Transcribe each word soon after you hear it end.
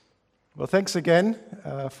Well, thanks again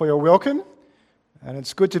for your welcome, and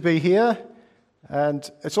it's good to be here.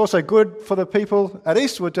 And it's also good for the people at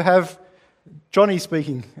Eastwood to have Johnny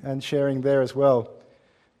speaking and sharing there as well.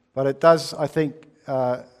 But it does, I think,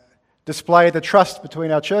 display the trust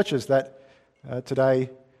between our churches that today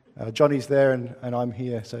Johnny's there and I'm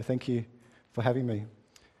here. So thank you for having me.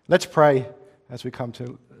 Let's pray as we come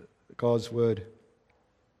to God's word.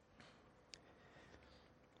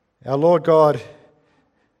 Our Lord God,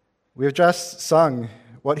 we have just sung,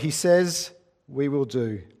 what he says we will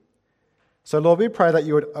do. So Lord, we pray that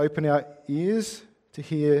you would open our ears to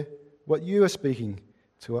hear what you are speaking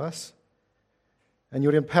to us, and you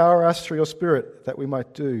would empower us through your Spirit that we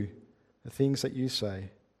might do the things that you say.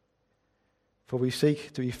 For we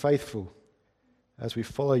seek to be faithful as we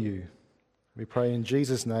follow you. We pray in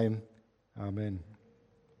Jesus' name, amen.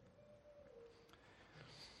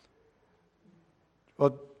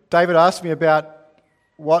 Well, David asked me about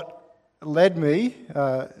what led me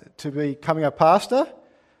to becoming a pastor,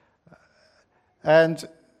 and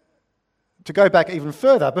to go back even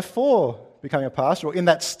further, before becoming a pastor, or in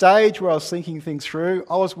that stage where I was thinking things through,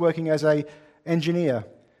 I was working as an engineer.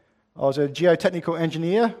 I was a geotechnical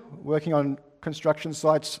engineer working on construction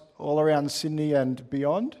sites all around Sydney and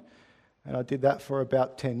beyond, and I did that for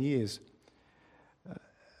about 10 years. And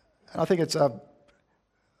I think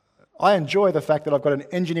I enjoy the fact that I've got an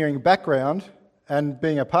engineering background, and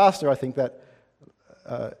being a pastor, I think that,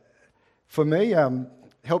 for me,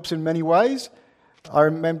 helps in many ways. I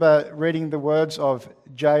remember reading the words of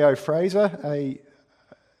J.O. Fraser, a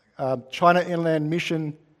China Inland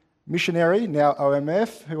Mission missionary, now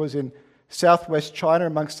OMF, who was in southwest China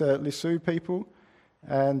amongst the Lisu people.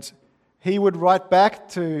 And he would write back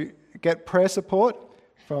to get prayer support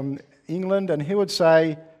from England, and he would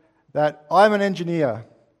say that I'm an engineer,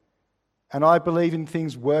 and I believe in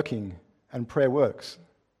things working, and prayer works.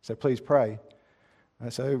 So please pray.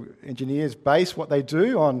 So engineers base what they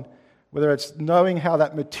do on whether it's knowing how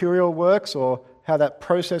that material works or how that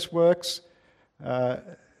process works,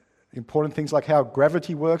 important things like how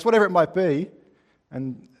gravity works, whatever it might be,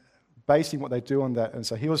 and basing what they do on that. And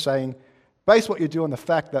so he was saying, base what you do on the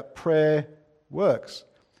fact that prayer works.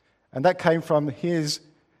 And that came from his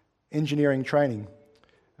engineering training.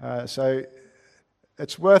 So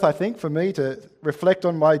it's worth, I think, for me to reflect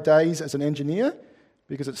on my days as an engineer,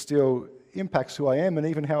 because it still impacts who I am and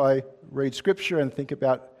even how I read Scripture and think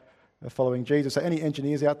about following Jesus. So any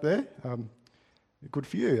engineers out there, good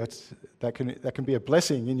for you. That can be a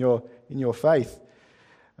blessing in your faith.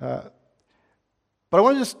 But I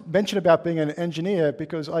want to just mention about being an engineer,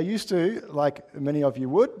 because I used to, like many of you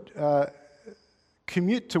would,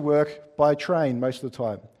 commute to work by train most of the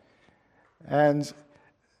time. And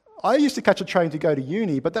I used to catch a train to go to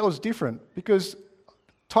uni, but that was different because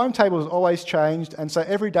timetables always changed, and so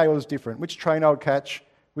every day was different, which train I would catch,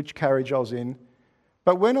 which carriage I was in.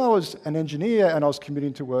 But when I was an engineer and I was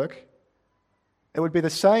commuting to work, it would be the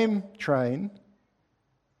same train,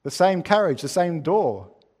 the same carriage, the same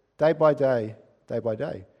door, day by day,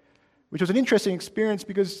 which was an interesting experience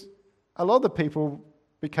because a lot of the people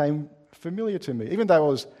became familiar to me. Even though I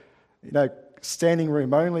was, standing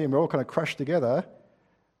room only and we're all kind of crushed together,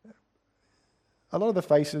 a lot of the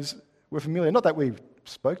faces were familiar. Not that we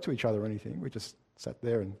spoke to each other or anything, we just sat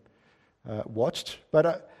there and watched.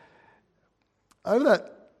 But over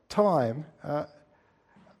that time,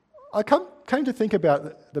 I came to think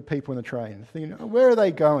about the people in the train, thinking, where are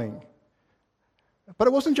they going? But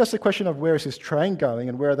it wasn't just a question of where is this train going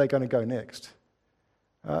and where are they going to go next.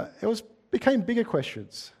 It became bigger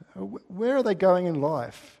questions. Where are they going in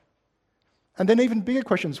life? And then even bigger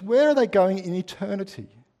questions, where are they going in eternity?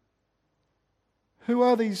 Who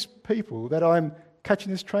are these people that I'm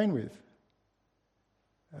catching this train with?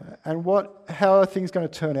 And how are things going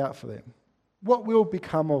to turn out for them? What will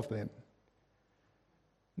become of them?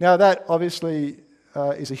 Now that obviously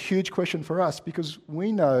is a huge question for us, because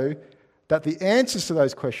we know that the answers to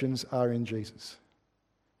those questions are in Jesus.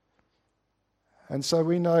 And so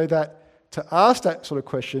we know that to ask that sort of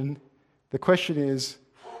question, the question is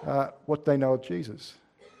what they know of Jesus.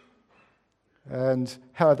 And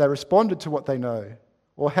how have they responded to what they know?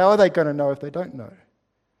 Or how are they going to know if they don't know?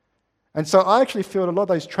 And so I actually filled a lot of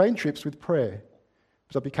those train trips with prayer,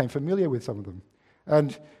 because I became familiar with some of them.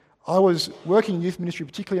 And I was working in youth ministry,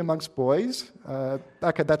 particularly amongst boys,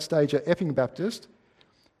 back at that stage at Epping Baptist.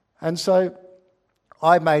 And so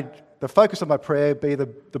I made the focus of my prayer be the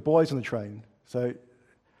boys on the train. So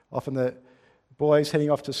often the boys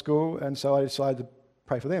heading off to school, and so I decided to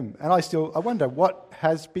pray for them. And I wonder what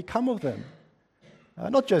has become of them.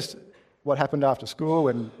 Not just what happened after school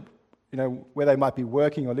and where they might be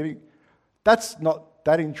working or living. That's not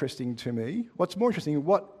that interesting to me. What's more interesting,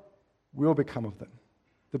 what will become of them?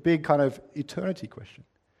 The big kind of eternity question.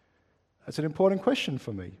 That's an important question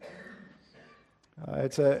for me.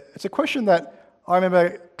 It's a question that I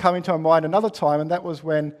remember coming to my mind another time, and that was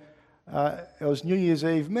when it was New Year's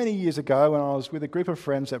Eve many years ago when I was with a group of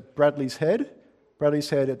friends at Bradley's Head. Bradley's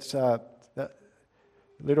Head, it's that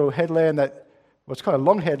little headland that, well, it's kind of a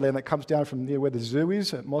long headland that comes down from near where the zoo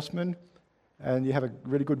is at Mossman, and you have a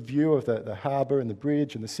really good view of the harbour and the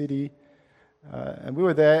bridge and the city. And we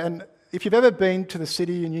were there, and if you've ever been to the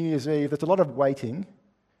city on New Year's Eve, there's a lot of waiting.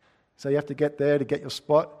 So you have to get there to get your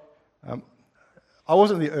spot. I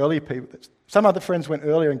wasn't the early people. Some other friends went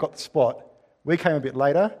earlier and got the spot. We came a bit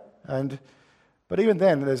later, but even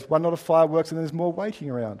then, there's one lot of fireworks and there's more waiting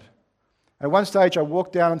around. At one stage, I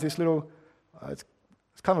walked down into this little, it's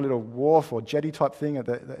kind of a little wharf or jetty type thing at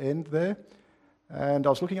the end there, and I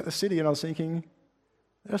was looking at the city and I was thinking,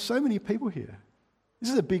 there are so many people here.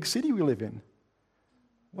 This is a big city we live in.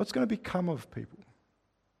 What's going to become of people?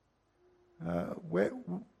 Where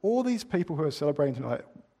all these people who are celebrating tonight,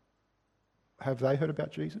 have they heard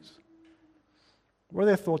about Jesus? What are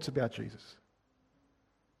their thoughts about Jesus?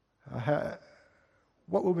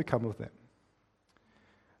 What will become of them?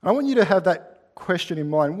 I want you to have that question in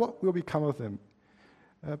mind. What will become of them?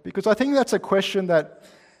 Because I think that's a question that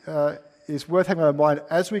is worth having in our mind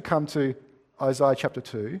as we come to Isaiah chapter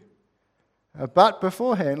 2. But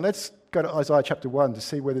beforehand, let's go to Isaiah chapter 1 to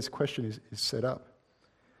see where this question is set up.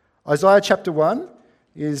 Isaiah chapter 1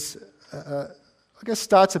 is, I guess,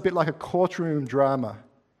 starts a bit like a courtroom drama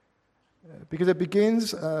because it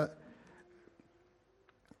begins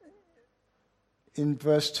in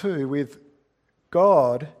verse 2 with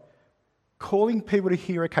God calling people to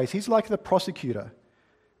hear a case. He's like the prosecutor.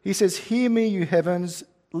 He says, "Hear me, you heavens,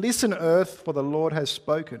 listen, earth, for the Lord has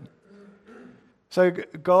spoken." So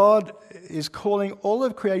God is calling all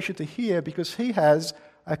of creation to hear because he has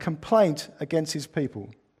a complaint against his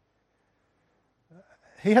people.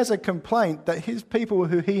 He has a complaint that his people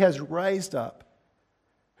who he has raised up,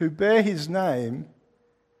 who bear his name,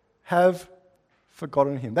 have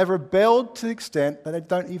forgotten him. They've rebelled to the extent that they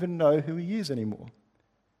don't even know who he is anymore.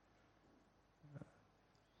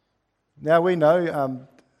 Now we know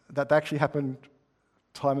that actually happened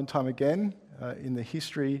time and time again in the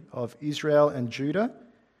history of Israel and Judah.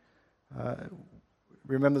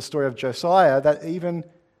 Remember the story of Josiah, that even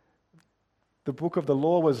the book of the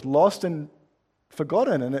law was lost and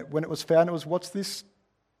forgotten, and when it was found, it was, what's this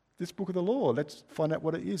book of the law? Let's find out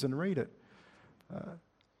what it is and read it.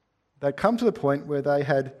 They'd come to the point where they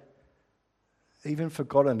had even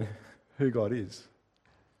forgotten who God is.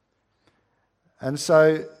 And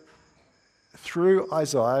so, through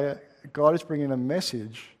Isaiah, God is bringing a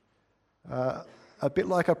message, a bit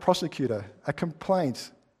like a prosecutor, a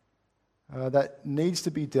complaint that needs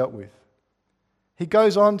to be dealt with. He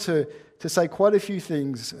goes on to say quite a few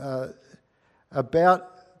things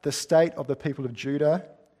about the state of the people of Judah,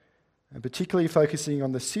 and particularly focusing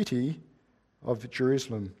on the city of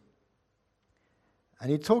Jerusalem. And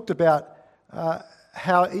he talked about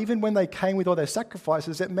how even when they came with all their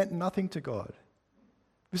sacrifices, it meant nothing to God.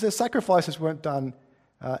 Because their sacrifices weren't done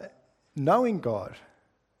knowing God.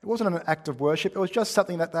 It wasn't an act of worship, it was just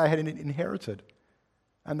something that they had inherited.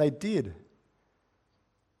 And they did.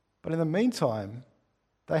 But in the meantime,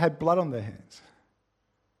 they had blood on their hands.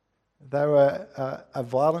 They were a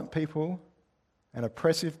violent people, an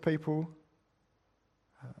oppressive people.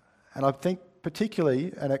 And I think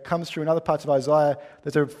particularly, and it comes through in other parts of Isaiah,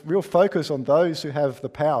 there's a real focus on those who have the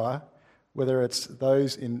power, whether it's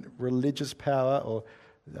those in religious power or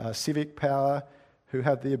civic power, who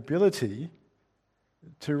have the ability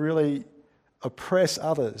to really oppress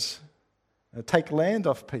others, take land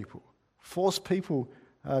off people, force people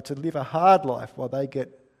to live a hard life while they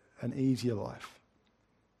get an easier life,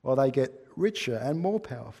 while they get richer and more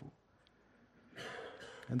powerful.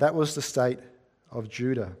 And that was the state of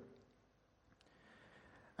Judah.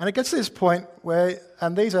 And it gets to this point where,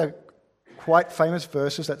 and these are quite famous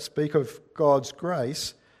verses that speak of God's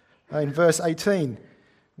grace, in verse 18,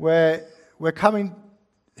 where we're coming,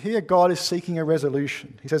 here God is seeking a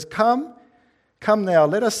resolution. He says, Come now,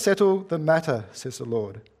 let us settle the matter, says the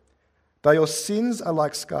Lord. Though your sins are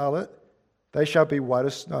like scarlet, they shall be white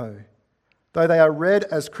as snow. Though they are red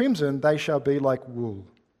as crimson, they shall be like wool.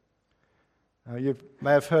 You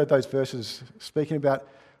may have heard those verses speaking about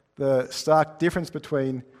the stark difference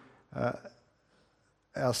between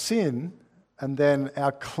our sin and then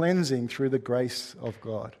our cleansing through the grace of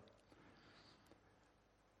God.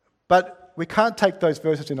 But we can't take those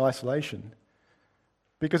verses in isolation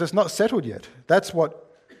because it's not settled yet. That's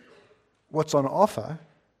what's on offer.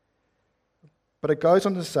 But it goes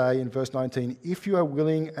on to say in verse 19, if you are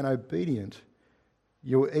willing and obedient,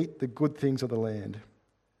 you will eat the good things of the land.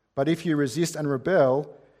 But if you resist and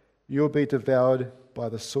rebel, you will be devoured by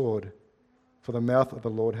the sword, for the mouth of the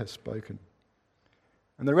Lord has spoken.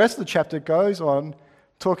 And the rest of the chapter goes on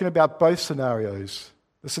talking about both scenarios.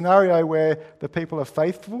 The scenario where the people are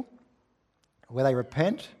faithful, where they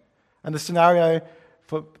repent, and the scenario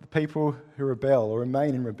for the people who rebel or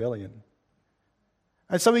remain in rebellion.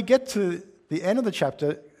 And so we get to the end of the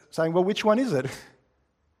chapter saying, well, which one is it?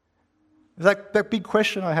 That big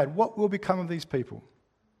question I had, what will become of these people?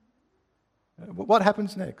 What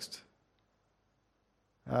happens next?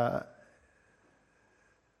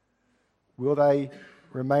 Will they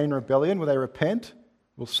remain in rebellion? Will they repent?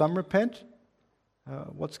 Will some repent?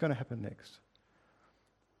 What's going to happen next?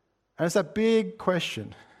 And it's that big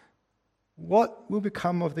question. What will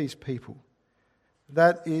become of these people?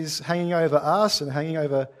 That is hanging over us and hanging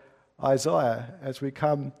over Isaiah as we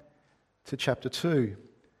come to chapter 2.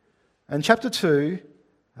 And chapter 2,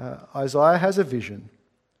 Isaiah has a vision.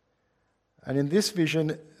 And in this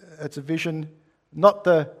vision, it's a vision, not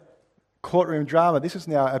the courtroom drama. This is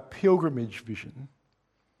now a pilgrimage vision.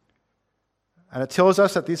 And it tells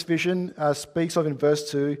us that this vision speaks of, in verse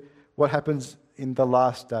 2, what happens in the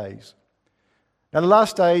last days. Now, the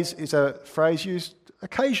last days is a phrase used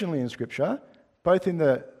occasionally in Scripture, both in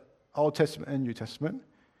the Old Testament and New Testament.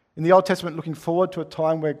 In the Old Testament, looking forward to a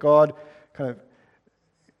time where God kind of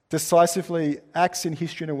decisively acts in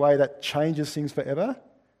history in a way that changes things forever,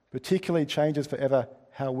 particularly changes forever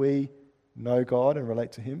how we know God and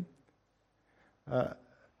relate to Him. But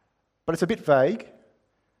it's a bit vague.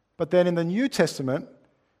 But then in the New Testament,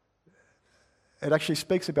 it actually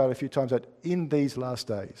speaks about it a few times that in these last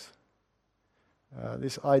days,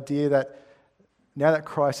 this idea that now that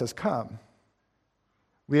Christ has come,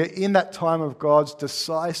 we are in that time of God's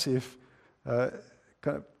decisive, kind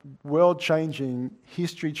of world-changing,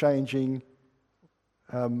 history-changing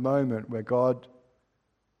moment where God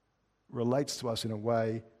relates to us in a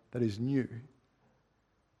way that is new.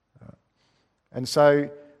 And so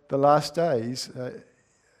the last days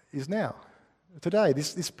is now, today,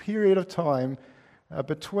 this period of time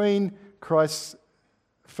between Christ's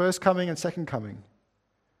first coming and second coming,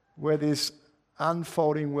 where this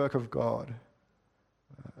unfolding work of God,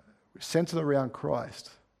 centered around Christ,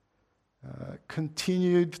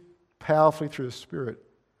 continued powerfully through the Spirit,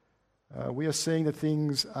 we are seeing the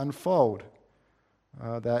things unfold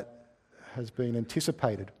that has been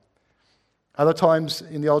anticipated. Other times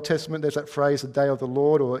in the Old Testament, there's that phrase, the day of the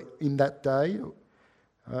Lord, or in that day,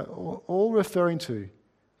 all referring to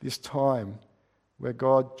this time where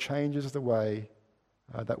God changes the way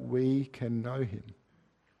that we can know Him.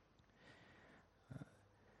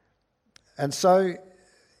 And so,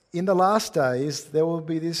 in the last days, there will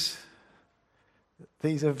be these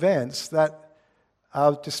events that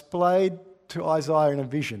are displayed to Isaiah in a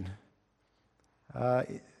vision,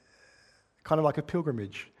 kind of like a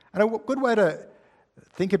pilgrimage. And a good way to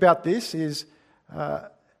think about this is to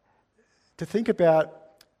think about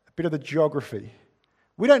a bit of the geography.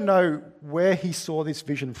 We don't know where he saw this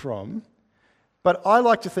vision from, but I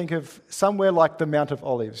like to think of somewhere like the Mount of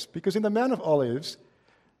Olives, because in the Mount of Olives,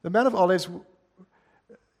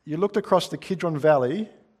 you looked across the Kidron Valley,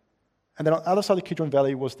 and then on the other side of the Kidron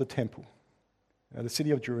Valley was the temple, the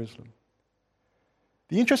city of Jerusalem.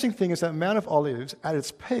 The interesting thing is that the Mount of Olives, at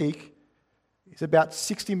its peak, is about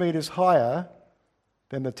 60 metres higher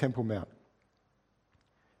than the Temple Mount.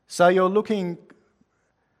 So you're looking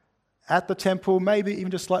at the temple, maybe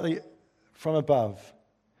even just slightly from above.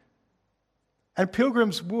 And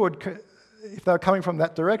pilgrims would, if they were coming from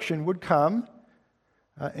that direction, would come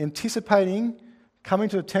anticipating coming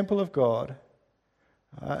to the temple of God.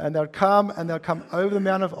 And they'll come over the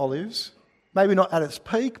Mount of Olives, maybe not at its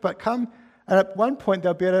peak, but come, and at one point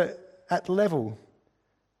they'll be at level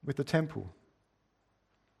with the temple.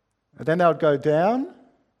 And then they would go down,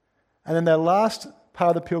 and then their last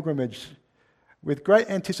part of the pilgrimage, with great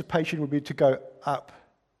anticipation, would be to go up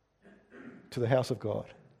to the house of God.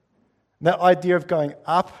 And that idea of going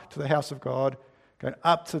up to the house of God, going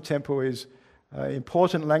up to the temple, is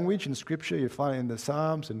important language in Scripture. You find it in the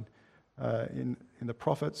Psalms and in the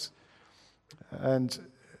prophets, and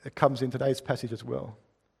it comes in today's passage as well.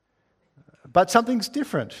 But something's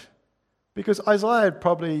different, because Isaiah had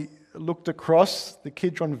probably looked across the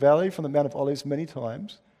Kidron Valley from the Mount of Olives many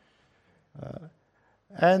times.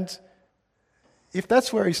 And if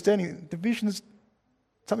that's where he's standing, the vision is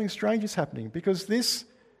something strange is happening, because this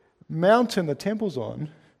mountain the temple's on,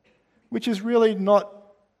 which is really not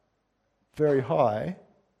very high,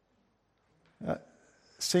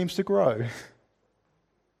 seems to grow.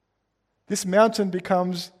 this mountain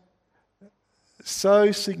becomes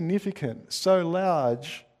so significant, so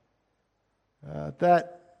large,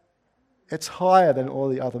 that it's higher than all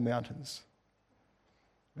the other mountains.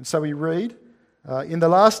 And so we read, in the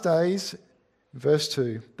last days, verse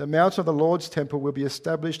 2, the mountain of the Lord's temple will be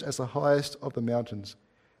established as the highest of the mountains.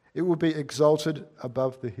 It will be exalted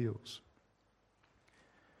above the hills.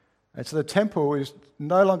 And so the temple is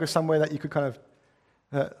no longer somewhere that you could kind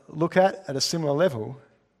of look at a similar level.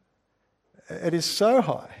 It is so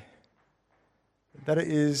high that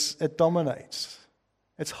it dominates.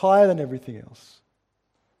 It's higher than everything else.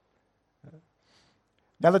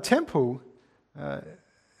 Now the temple,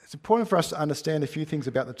 it's important for us to understand a few things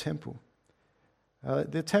about the temple.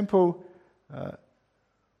 The temple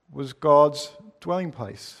was God's dwelling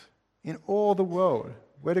place in all the world.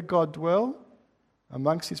 Where did God dwell?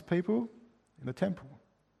 Amongst his people? In the temple.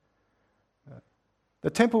 The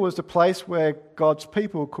temple was the place where God's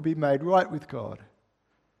people could be made right with God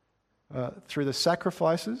through the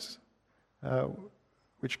sacrifices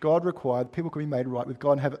which God required. People could be made right with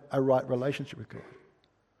God and have a right relationship with God.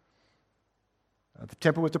 The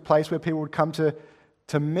temple was the place where people would come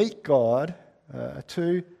to meet God,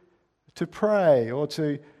 to pray or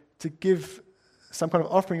to give some kind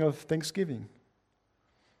of offering of thanksgiving.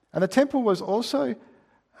 And the temple was also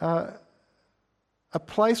a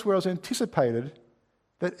place where it was anticipated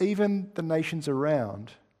that even the nations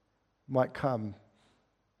around might come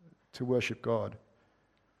to worship God.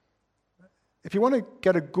 If you want to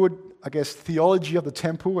get a good, theology of the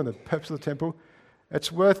temple and the purpose of the temple,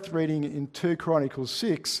 it's worth reading in 2 Chronicles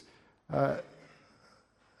 6,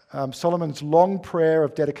 Solomon's long prayer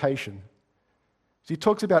of dedication. So he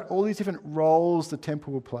talks about all these different roles the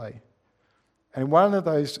temple will play. And one of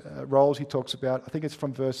those roles he talks about, I think it's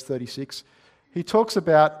from verse 36, he talks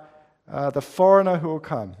about the foreigner who will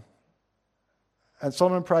come. And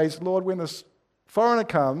Solomon prays, Lord, when this foreigner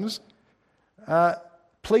comes,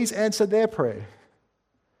 please answer their prayer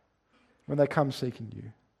when they come seeking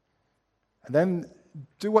you. And then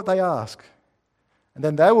do what they ask. And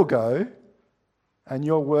then they will go, and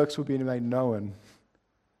your works will be made known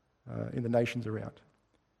in the nations around.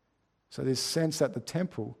 So this sense that the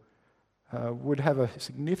temple would have a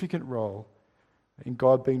significant role in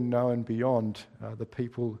God being known beyond the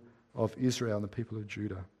people of Israel and the people of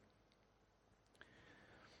Judah.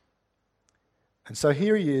 And so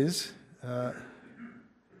here he is,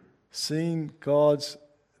 seeing God's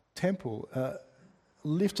temple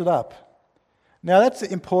lifted up. Now that's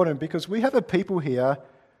important because we have a people here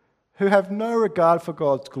who have no regard for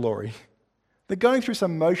God's glory. They're going through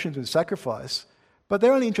some motions and sacrifice, but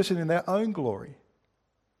they're only interested in their own glory.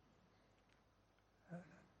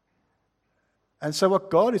 And so what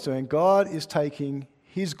God is doing, God is taking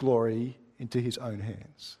his glory into his own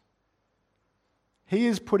hands. He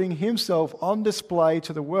is putting himself on display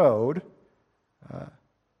to the world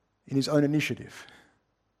in his own initiative.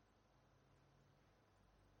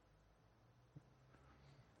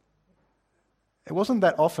 It wasn't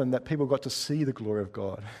that often that people got to see the glory of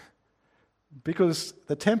God because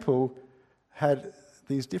the temple had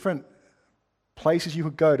these different places you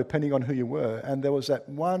could go depending on who you were, and there was that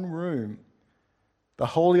one room, the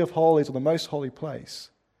Holy of Holies, or the most holy place,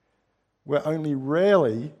 where only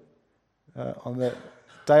rarely on the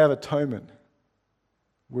Day of Atonement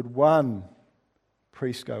would one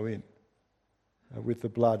priest go in with the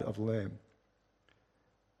blood of the Lamb.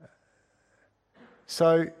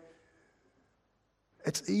 So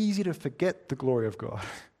it's easy to forget the glory of God.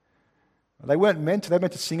 They weren't meant to. They were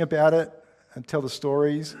meant to sing about it and tell the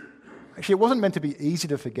stories. Actually, it wasn't meant to be easy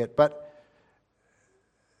to forget, but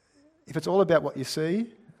if it's all about what you see,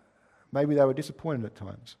 maybe they were disappointed at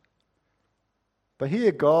times. But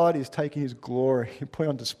here God is taking his glory and putting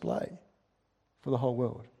on display for the whole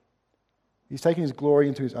world. He's taking his glory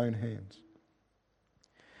into his own hands.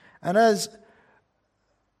 And as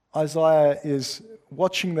Isaiah is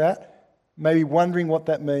watching that, maybe wondering what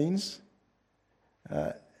that means,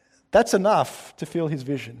 that's enough to feel his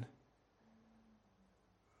vision.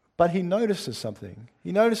 But he notices something.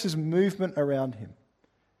 He notices movement around him.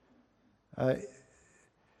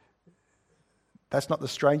 That's not the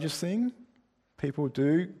strangest thing. People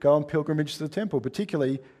do go on pilgrimage to the temple,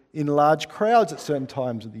 particularly in large crowds at certain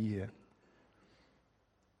times of the year.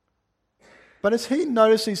 But as he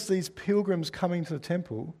notices these pilgrims coming to the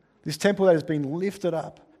temple, this temple that has been lifted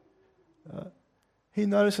up, he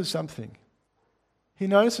notices something. He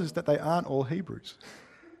notices that they aren't all Hebrews.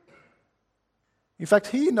 In fact,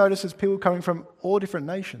 he notices people coming from all different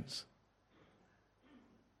nations.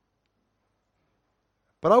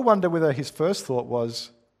 But I wonder whether his first thought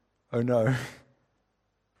was, oh no,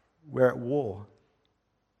 we're at war.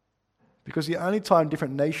 Because the only time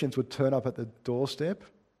different nations would turn up at the doorstep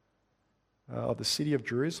of the city of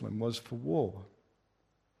Jerusalem was for war.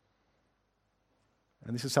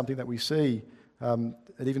 And this is something that we see.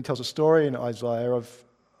 It even tells a story in Isaiah of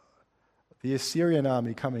the Assyrian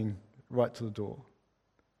army coming right to the door.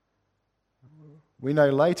 We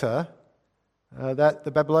know later that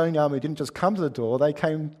the Babylonian army didn't just come to the door, they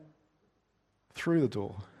came through the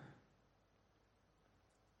door.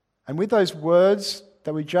 And with those words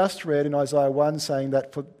that we just read in Isaiah 1 saying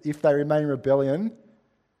that if they remain in rebellion,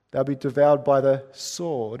 they'll be devoured by the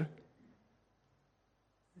sword,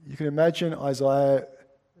 you can imagine Isaiah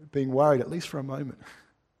being worried, at least for a moment.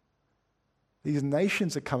 These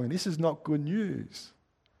nations are coming. This is not good news.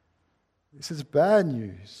 This is bad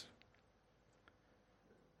news.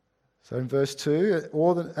 So in verse 2,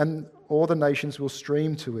 all the nations will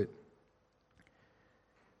stream to it.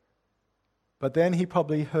 But then he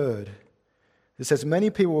probably heard. It says, many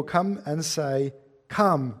people will come and say,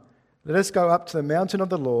 come, let us go up to the mountain of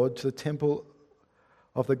the Lord, to the temple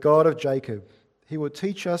of the God of Jacob. He will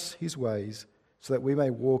teach us his ways, so that we may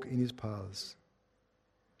walk in his paths.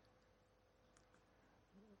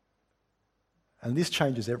 And this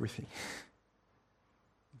changes everything.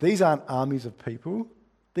 These aren't armies of people.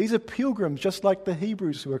 These are pilgrims, just like the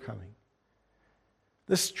Hebrews who are coming.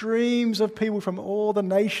 The streams of people from all the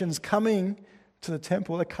nations coming to the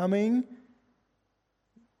temple are coming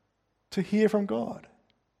to hear from God,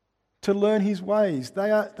 to learn his ways.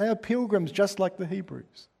 They are pilgrims just like the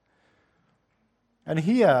Hebrews. And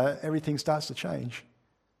here, everything starts to change.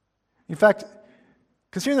 In fact,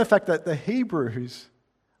 considering the fact that the Hebrews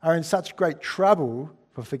are in such great trouble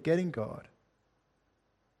for forgetting God,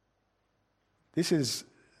 this is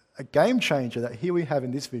a game changer that here we have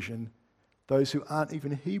in this vision those who aren't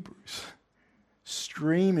even Hebrews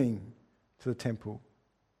streaming to the temple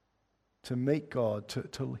to meet God,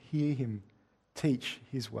 to hear him teach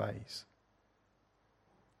his ways.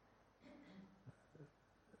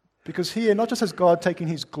 Because here, not just has God taken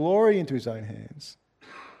his glory into his own hands,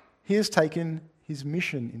 he has taken his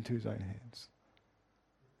mission into his own hands.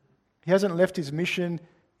 He hasn't left his mission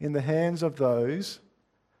in the hands of those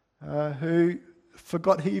who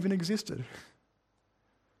forgot he even existed.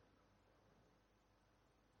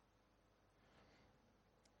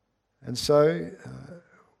 And so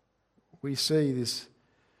we see this,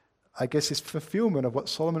 I guess, this fulfillment of what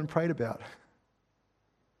Solomon prayed about.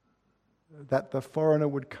 That the foreigner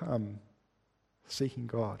would come seeking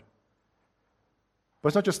God. But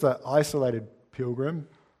it's not just the isolated pilgrim.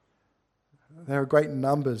 There are great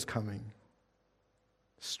numbers coming,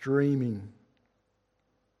 streaming.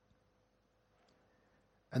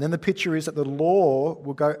 And then the picture is that the law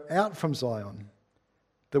will go out from Zion,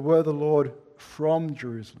 the word of the Lord from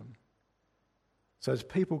Jerusalem. So as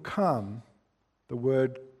people come, the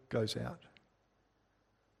word goes out.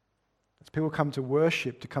 As people come to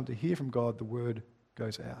worship, to come to hear from God, the word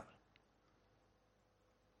goes out.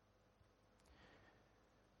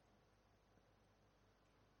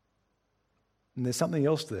 And there's something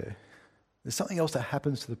else there. There's something else that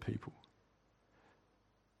happens to the people.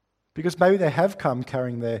 Because maybe they have come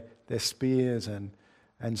carrying their spears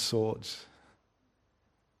and swords.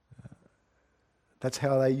 That's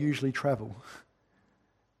how they usually travel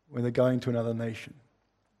when they're going to another nation.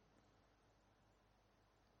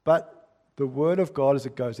 But the word of God as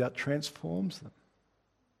it goes out transforms them.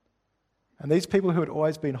 And these people who had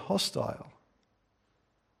always been hostile,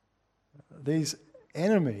 these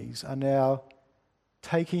enemies are now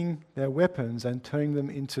taking their weapons and turning them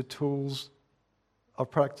into tools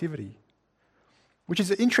of productivity. Which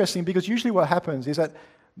is interesting because usually what happens is that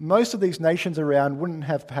most of these nations around wouldn't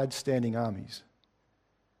have had standing armies.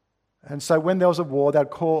 And so when there was a war, they'd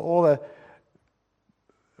call all the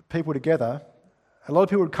people together. A lot of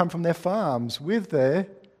people would come from their farms with their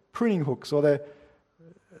pruning hooks or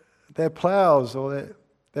their ploughs or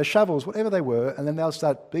their shovels, whatever they were, and then they'll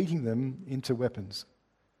start beating them into weapons.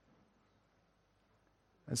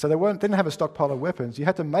 And so they didn't have a stockpile of weapons. You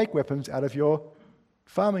had to make weapons out of your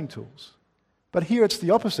farming tools. But here it's the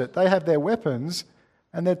opposite. They have their weapons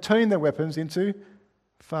and they're turning their weapons into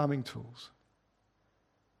farming tools.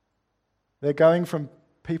 They're going from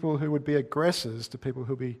people who would be aggressors to people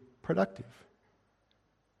who would be productive.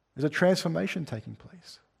 There's a transformation taking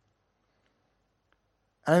place.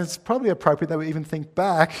 And it's probably appropriate that we even think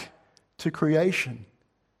back to creation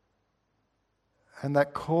and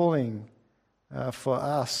that calling for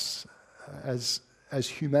us as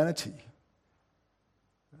humanity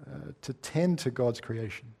to tend to God's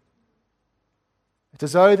creation. It's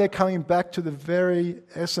as though they're coming back to the very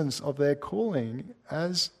essence of their calling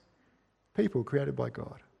as people created by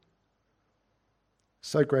God.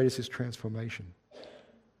 So great is his transformation.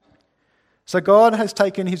 So God has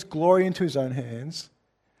taken his glory into his own hands.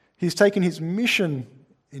 He's taken his mission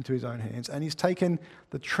into his own hands, and he's taken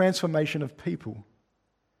the transformation of people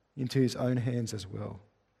into his own hands as well.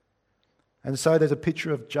 And so there's a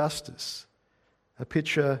picture of justice, a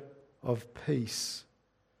picture of peace.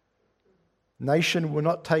 Nation will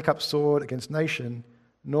not take up sword against nation,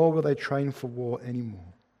 nor will they train for war anymore.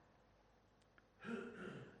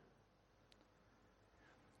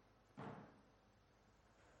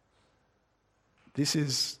 This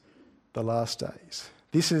is the last days.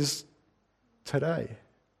 This is today.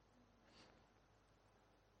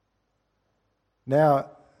 Now,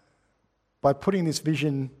 by putting this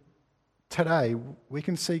vision today, we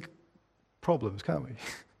can see problems, can't we?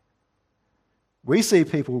 We see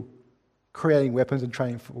people creating weapons and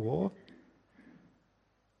training for war.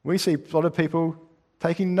 We see a lot of people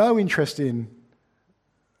taking no interest in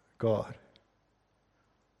God.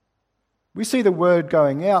 We see the word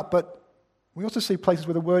going out, but we also see places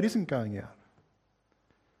where the word isn't going out.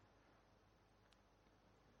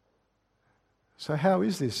 So how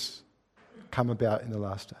is this come about in the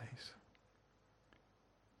last days?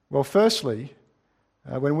 Well, firstly,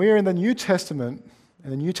 when we're in the New Testament, in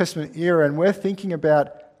the New Testament era, and we're thinking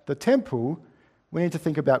about the temple, we need to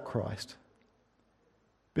think about Christ.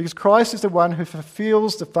 Because Christ is the one who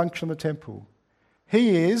fulfills the function of the temple.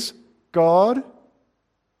 He is God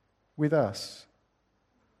with us.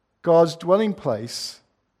 God's dwelling place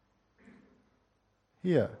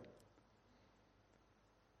here.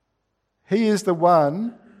 He is the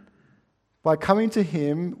one, by coming to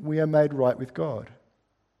him, we are made right with God.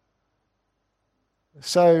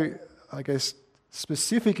 So, I guess,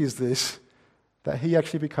 specific is this, that he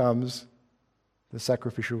actually becomes the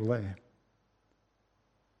sacrificial lamb.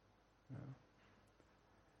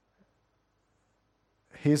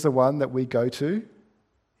 He's the one that we go to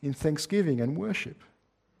in thanksgiving and worship.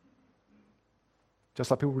 Just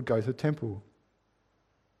like people would go to the temple.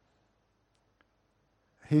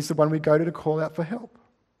 He's the one we go to call out for help.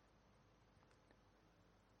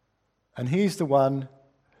 And he's the one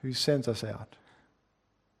who sends us out.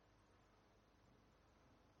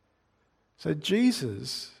 So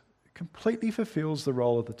Jesus completely fulfills the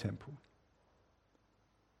role of the temple.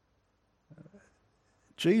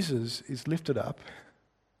 Jesus is lifted up.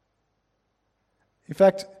 In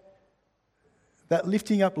fact, that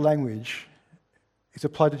lifting up language is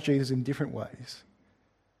applied to Jesus in different ways.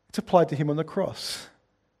 It's applied to him on the cross.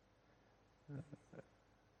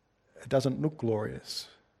 It doesn't look glorious,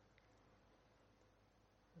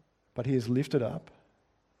 but he is lifted up.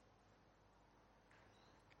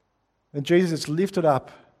 And Jesus is lifted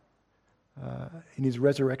up in his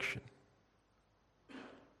resurrection,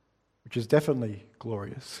 which is definitely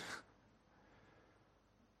glorious.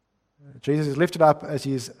 Jesus is lifted up as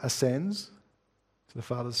he ascends to the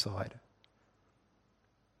Father's side.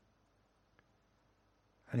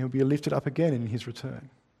 And he'll be lifted up again in his return.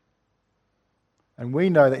 And we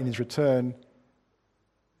know that in his return,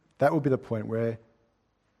 that will be the point where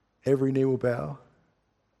every knee will bow,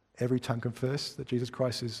 every tongue confess that Jesus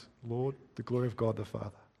Christ is Lord, the glory of God the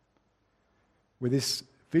Father. Where this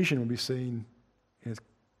vision will be seen in its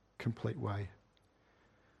complete way.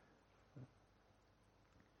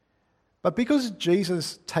 But because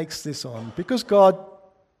Jesus takes this on, because God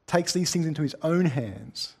takes these things into his own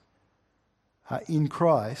hands in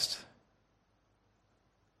Christ,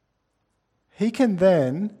 he can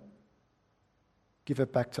then give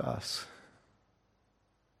it back to us.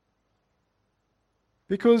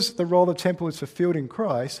 Because the role of the temple is fulfilled in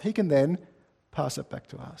Christ, he can then pass it back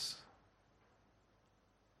to us.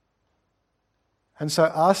 And so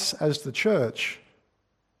us as the church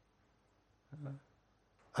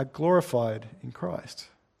are glorified in Christ.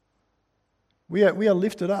 We are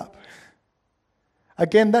lifted up.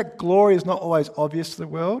 Again, that glory is not always obvious to the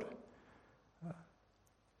world,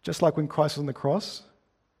 just like when Christ was on the cross.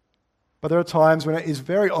 But there are times when it is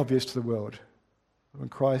very obvious to the world, when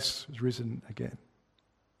Christ is risen again.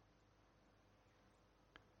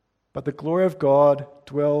 But the glory of God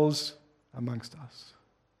dwells amongst us,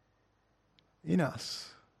 in us,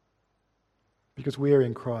 because we are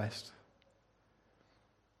in Christ.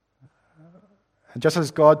 And just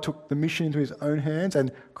as God took the mission into his own hands,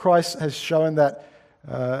 and Christ has shown that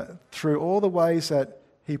through all the ways that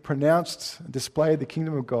he pronounced and displayed the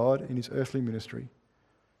kingdom of God in his earthly ministry,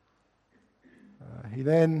 he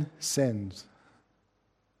then sends,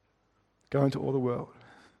 go into all the world,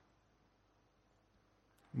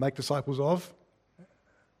 make disciples of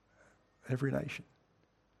every nation.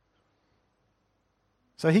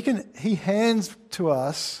 So he hands to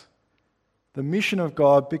us the mission of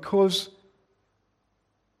God because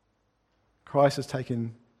Christ has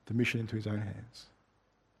taken the mission into his own hands.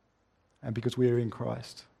 And because we are in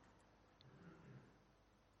Christ.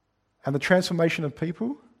 And the transformation of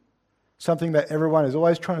people, something that everyone is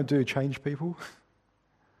always trying to do, change people.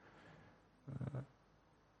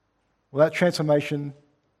 Well, that transformation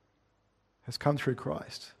has come through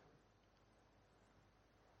Christ.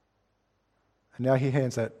 And now he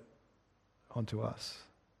hands that onto us.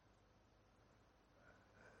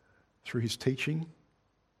 Through his teaching,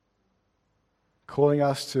 calling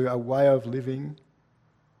us to a way of living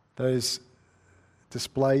that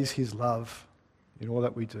displays his love in all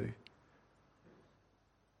that we do.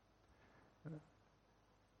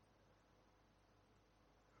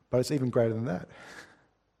 But it's even greater than that.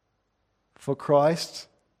 For Christ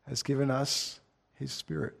has given us his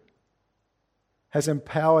Spirit, has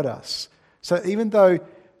empowered us. So even though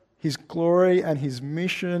his glory and his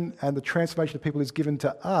mission and the transformation of people is given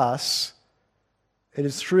to us, it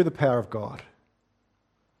is through the power of God.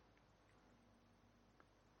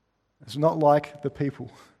 It's not like the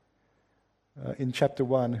people in chapter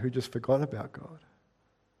 1 who just forgot about God.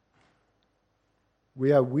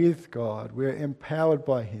 We are with God. We are empowered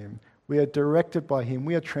by him. We are directed by him.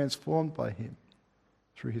 We are transformed by him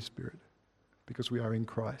through his Spirit because we are in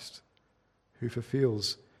Christ, who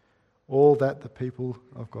fulfills all that the people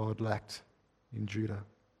of God lacked in Judah.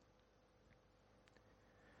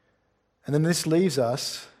 And then this leaves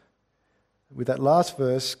us with that last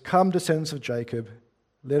verse, "Come, descendants of Jacob,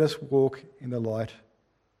 let us walk in the light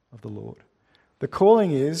of the Lord." The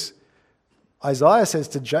calling is, Isaiah says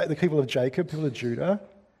to the people of Jacob, people of Judah,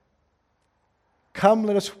 "Come,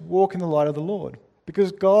 let us walk in the light of the Lord,"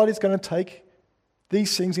 because God is going to take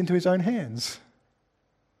these things into his own hands.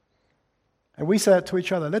 And we say it to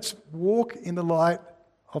each other, let's walk in the light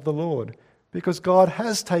of the Lord, because God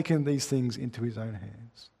has taken these things into his own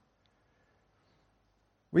hands.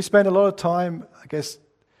 We spend a lot of time, I guess,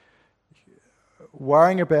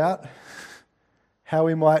 worrying about how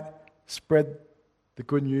we might spread the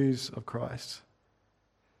good news of Christ.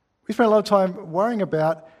 We spend a lot of time worrying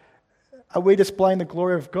about, are we displaying the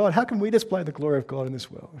glory of God? How can we display the glory of God in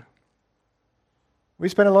this world? We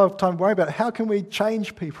spend a lot of time worrying about, how can we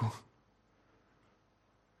change people?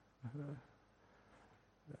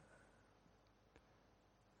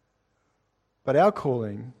 But our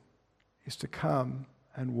calling is to come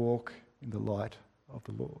and walk in the light of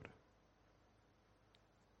the Lord.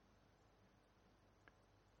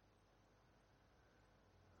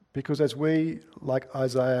 Because as we, like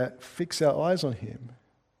Isaiah, fix our eyes on him,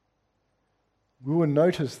 we will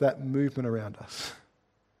notice that movement around us,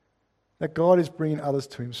 that God is bringing others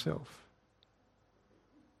to himself.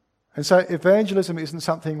 And so evangelism isn't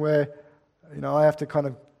something where, I have to kind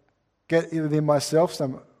of get it within myself,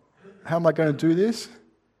 how am I going to do this?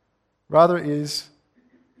 Rather it is,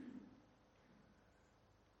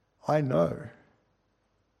 I know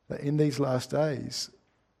that in these last days,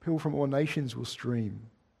 people from all nations will stream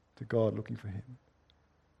to God looking for him.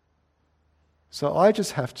 So I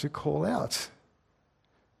just have to call out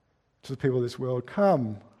to the people of this world,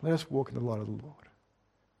 "Come, let us walk in the light of the Lord.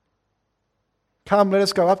 Come, let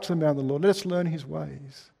us go up to the mountain of the Lord. Let us learn his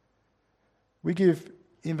ways." We give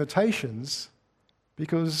invitations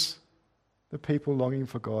because the people longing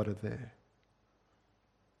for God are there.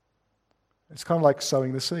 It's kind of like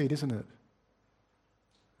sowing the seed, isn't it?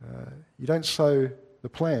 You don't sow the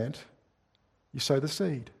plant, you sow the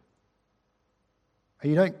seed.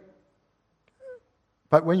 And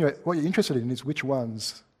but what you're interested in is which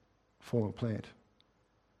ones form a plant.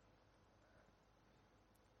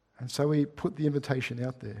 And so we put the invitation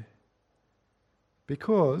out there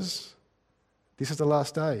because this is the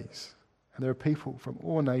last days and there are people from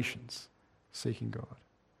all nations seeking God.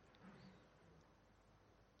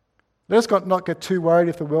 Let us not get too worried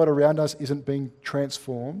if the world around us isn't being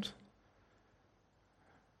transformed.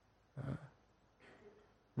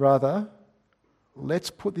 Rather, let's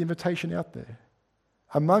put the invitation out there.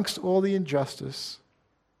 Amongst all the injustice,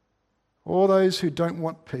 all those who don't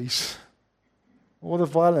want peace, all the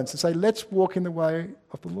violence, and say, let's walk in the way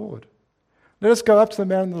of the Lord. Let us go up to the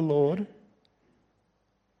mountain of the Lord.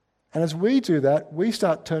 And as we do that, we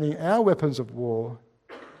start turning our weapons of war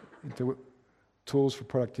into tools for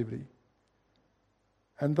productivity.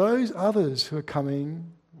 And those others who are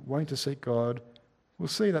coming, wanting to seek God, will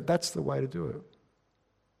see that that's the way to do it.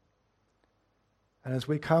 And as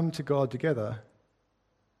we come to God together,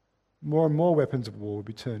 more and more weapons of war will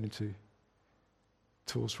be turned into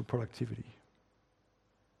tools for productivity.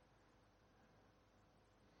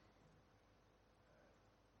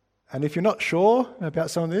 And if you're not sure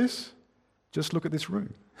about some of this, just look at this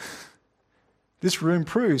room. This room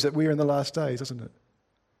proves that we are in the last days, doesn't it?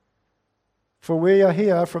 For we are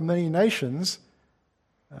here from many nations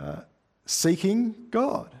seeking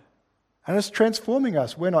God. And it's transforming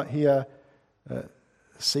us. We're not here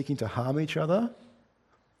seeking to harm each other,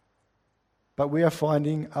 but we are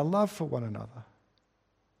finding a love for one another.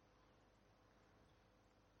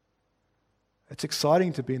 It's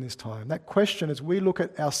exciting to be in this time. That question, as we look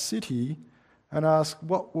at our city and ask,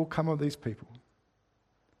 what will come of these people?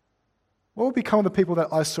 What will become of the people that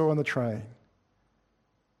I saw on the train?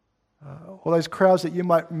 Or those crowds that you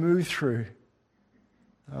might move through,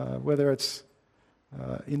 whether it's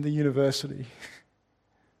in the university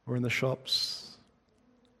or in the shops,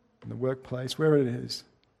 in the workplace, wherever it is.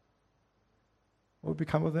 What will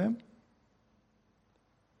become of them?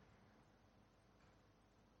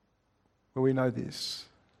 Well, we know this,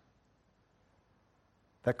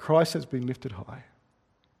 that Christ has been lifted high.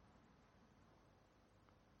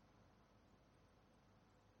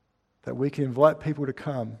 That we can invite people to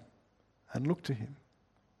come and look to him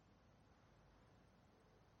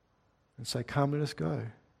and say, come, let us go.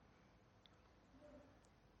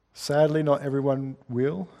 Sadly, not everyone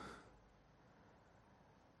will.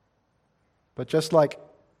 But just like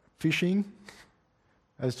fishing,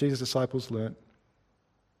 as Jesus' disciples learnt,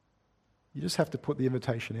 you just have to put the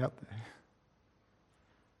invitation out there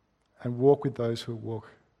and walk with those who walk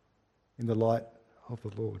in the light of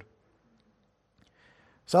the Lord.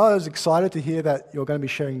 So I was excited to hear that you're going to be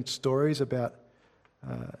sharing stories about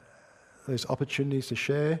those opportunities to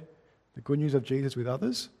share the good news of Jesus with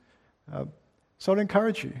others. So I'd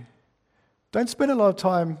encourage you, don't spend a lot of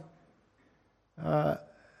time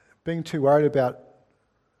being too worried about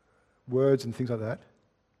words and things like that.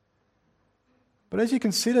 But as you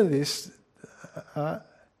consider this,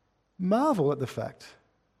 marvel at the fact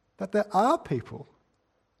that there are people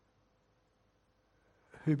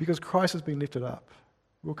who, because Christ has been lifted up,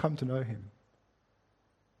 will come to know him.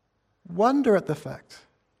 Wonder at the fact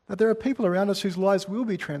that there are people around us whose lives will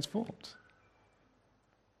be transformed.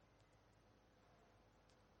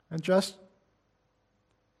 And just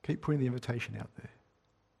keep putting the invitation out there.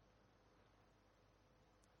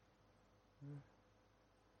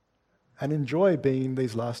 And enjoy being in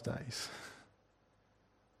these last days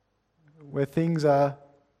where things are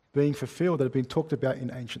being fulfilled that have been talked about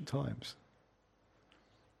in ancient times.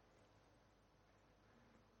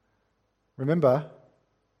 Remember,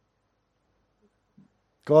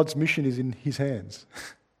 God's mission is in his hands.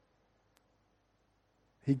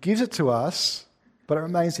 He gives it to us, but it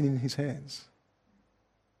remains in his hands.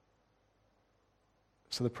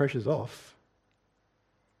 So the pressure's off.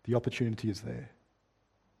 The opportunity is there.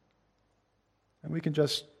 And we can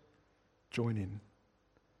just join in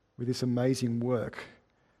with this amazing work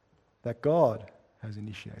that God has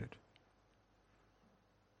initiated.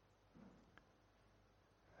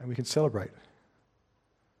 And we can celebrate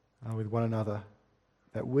with one another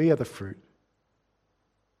that we are the fruit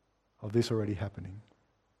of this already happening.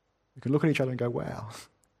 We can look at each other and go, wow,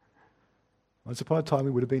 once upon a time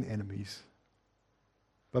we would have been enemies.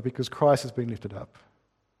 But because Christ has been lifted up,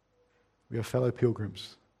 we are fellow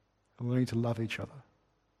pilgrims and learning to love each other.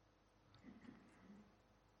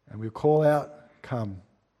 And we'll call out, come,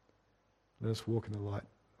 let us walk in the light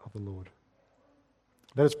of the Lord.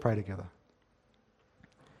 Let us pray together.